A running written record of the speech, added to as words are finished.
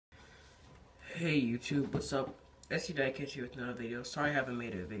Hey YouTube, what's up? SC catch you with another video. Sorry I haven't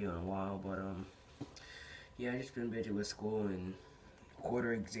made a video in a while, but yeah, I just been busy with school and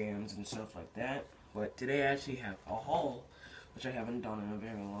quarter exams and stuff like that. But today I actually have a haul, which I haven't done in a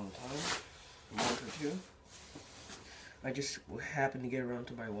very long time, a month or two. I just happened to get around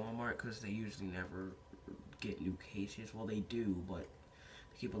to my Walmart because they usually never get new cases. Well, they do, but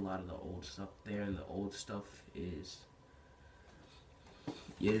they keep a lot of the old stuff there, and the old stuff is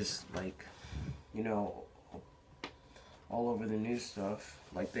like, you know, all over the new stuff.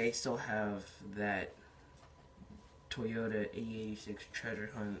 Like, they still have that Toyota 8086 treasure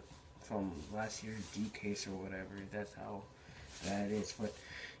hunt from last year's G case or whatever. That's how that is. But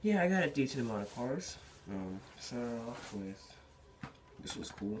yeah, I got a decent amount of cars. Start off with, this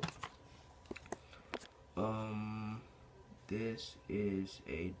was cool. This is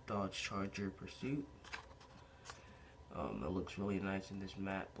a Dodge Charger Pursuit. It looks really nice in this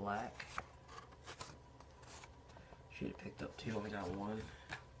matte black. Should have picked up two, only got one.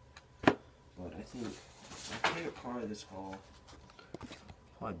 But I think my favorite car of this haul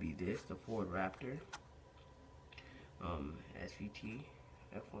probably be this, the Ford Raptor. SVT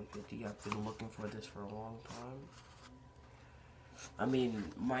F-150. I've been looking for this for a long time. I mean,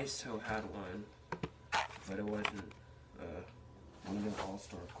 Maisto had one, but it wasn't one of the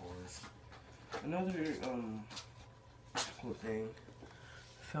all-star cars. Another cool thing,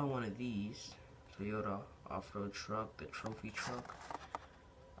 I found one of these Toyota off-road truck, the trophy truck.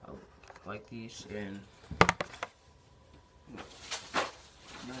 I like these. And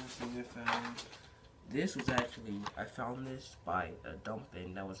another thing I found, this was actually, I found this by a dump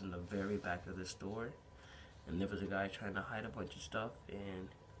bin that was in the very back of the store, and there was a guy trying to hide a bunch of stuff, and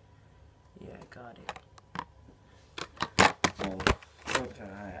yeah, I got it. Well,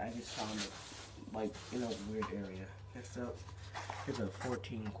 I just found it like in a weird area. Next up, here's a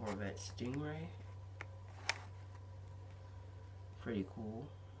 14 Corvette Stingray. Pretty cool.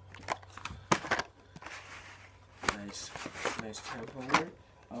 Nice tempo work.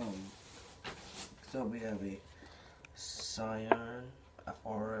 So we have a Scion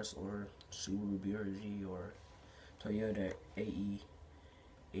FRS or Subaru BRZ or Toyota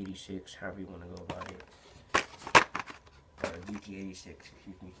AE86, however you want to go about it. Or GT86,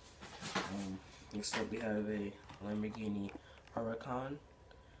 excuse me. Next up we have a Lamborghini Huracan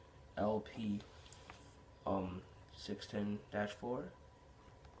LP 610-4,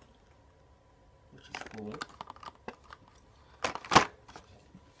 which is cool.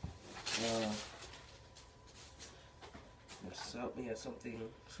 Next up we have something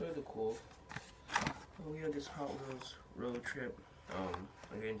sort of cool. We have this Hot Wheels road trip.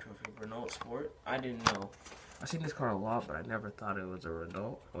 Again, trophy Renault Sport. I didn't know. I've seen this car a lot, but I never thought it was a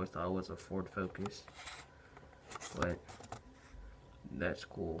Renault. I always thought it was a Ford Focus. But that's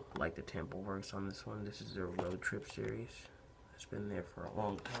cool. Like the tempo works on this one. This is their road trip series. It's been there for a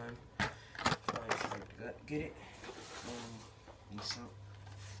long time. Get it. So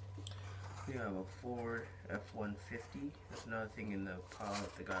we have a Ford F-150. That's another thing in the pile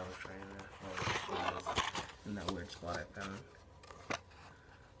that the guy was trying to in that weird spot I found.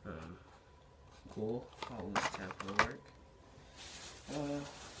 Cool. All this tempo work.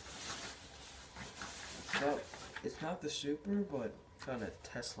 It's not the Super, but found a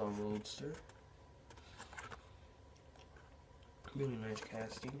Tesla Roadster. Really nice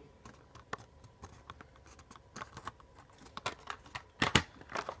casting.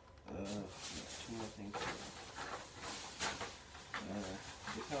 Two more things.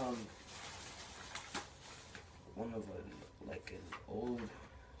 We found one of like an old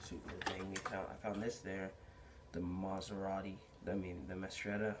Super thing. I found this there, the Maserati. I mean the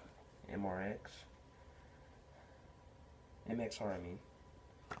Mastretta MXR. I mean,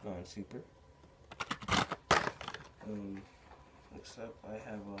 going Super. Next up, I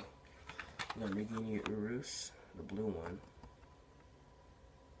have a Lamborghini Urus, the blue one.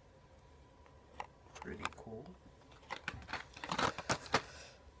 Pretty cool.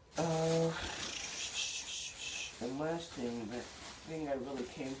 The last thing, the thing I really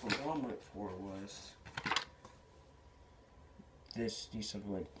came from Walmart for was this decent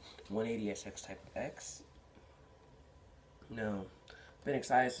 180SX Type X. No, been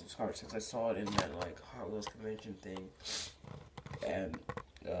excited since I saw it in that like Hot Wheels convention thing and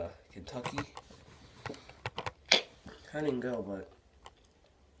Kentucky. I didn't go, but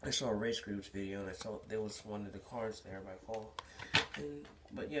I saw a race groups video and I saw there was one of the cars there by fall.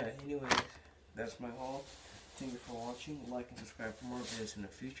 But yeah, anyway, that's my haul. Thank you for watching. Like and subscribe for more videos in the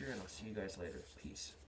future, and I'll see you guys later. Peace.